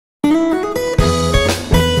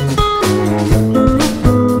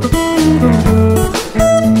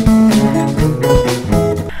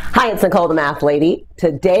It's Nicole the Math Lady.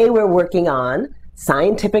 Today we're working on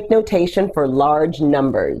scientific notation for large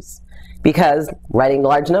numbers. Because writing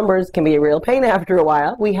large numbers can be a real pain after a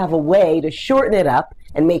while, we have a way to shorten it up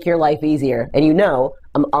and make your life easier. And you know,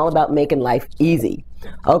 I'm all about making life easy.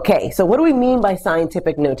 Okay, so what do we mean by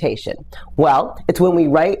scientific notation? Well, it's when we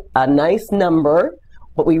write a nice number,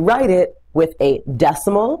 but we write it with a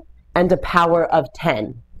decimal and a power of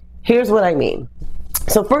 10. Here's what I mean.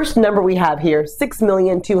 So first number we have here,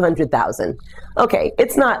 6,200,000. Okay,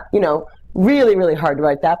 it's not, really hard to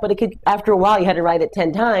write that, but it could, after a while you had to write it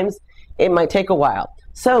 10 times, it might take a while.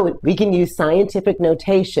 So we can use scientific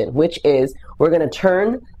notation, which is we're going to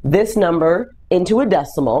turn this number into a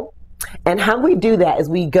decimal. And how we do that is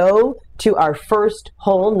we go to our first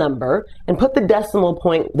whole number and put the decimal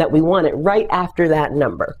point that we want it right after that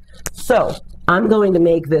number. So I'm going to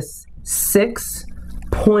make this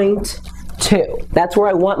 6.2. That's where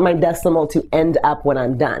I want my decimal to end up when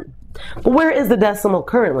I'm done. But where is the decimal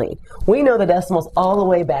currently? We know the decimal's all the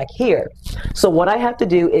way back here. So what I have to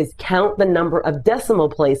do is count the number of decimal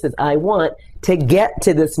places I want to get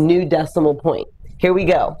to this new decimal point. Here we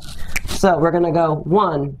go. So we're going to go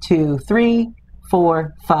 1, 2, 3,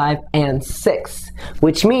 4, 5, and 6,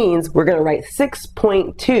 which means we're going to write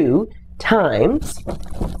 6.2 times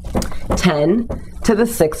 10 to the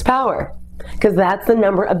 6th power, because that's the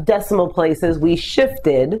number of decimal places we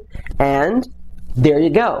shifted, and there you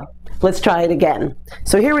go. Let's try it again.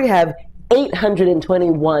 So here we have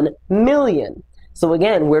 821 million. So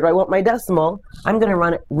again, where do I want my decimal? I'm going to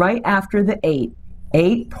run it right after the 8.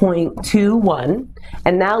 8.21.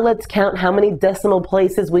 And now let's count how many decimal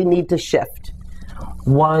places we need to shift.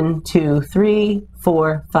 1, 2, 3,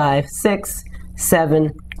 4, 5, 6,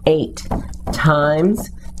 7, 8 times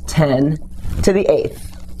 10 to the 8th.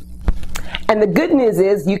 And the good news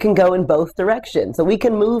is you can go in both directions. So we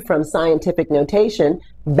can move from scientific notation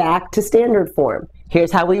back to standard form.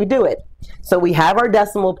 Here's how we do it. So we have our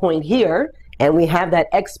decimal point here, and we have that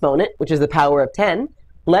exponent, which is the power of 10.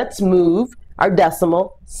 Let's move our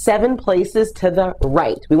decimal 7 places to the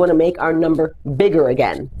right. We want to make our number bigger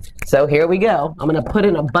again. So here we go. I'm going to put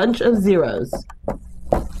in a bunch of zeros,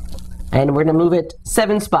 and we're going to move it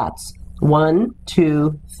 7 spots. 1,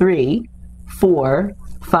 2, 3, 4,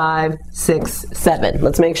 5, 6, 7.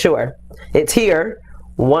 Let's make sure. It's here.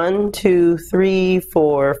 1, 2, 3,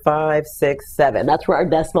 4, 5, 6, 7. That's where our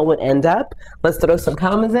decimal would end up. Let's throw some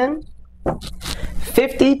commas in.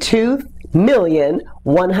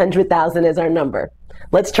 52,100,000 is our number.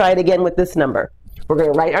 Let's try it again with this number. We're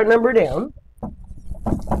going to write our number down.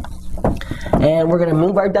 And we're going to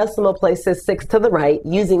move our decimal places 6 to the right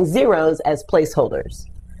using zeros as placeholders.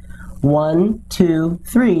 1, 2,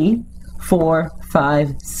 3, 4,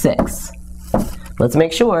 5, 6. Let's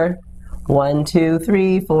make sure. 1, 2,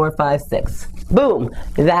 3, 4, 5, 6. Boom!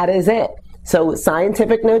 That is it. So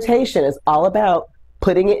scientific notation is all about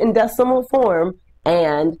putting it in decimal form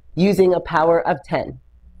and using a power of 10.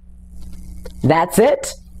 That's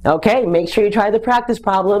it. Okay, make sure you try the practice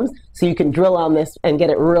problems so you can drill on this and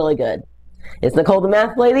get it really good. It's Nicole the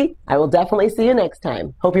Math Lady. I will definitely see you next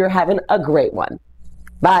time. Hope you're having a great one.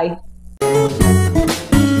 Bye.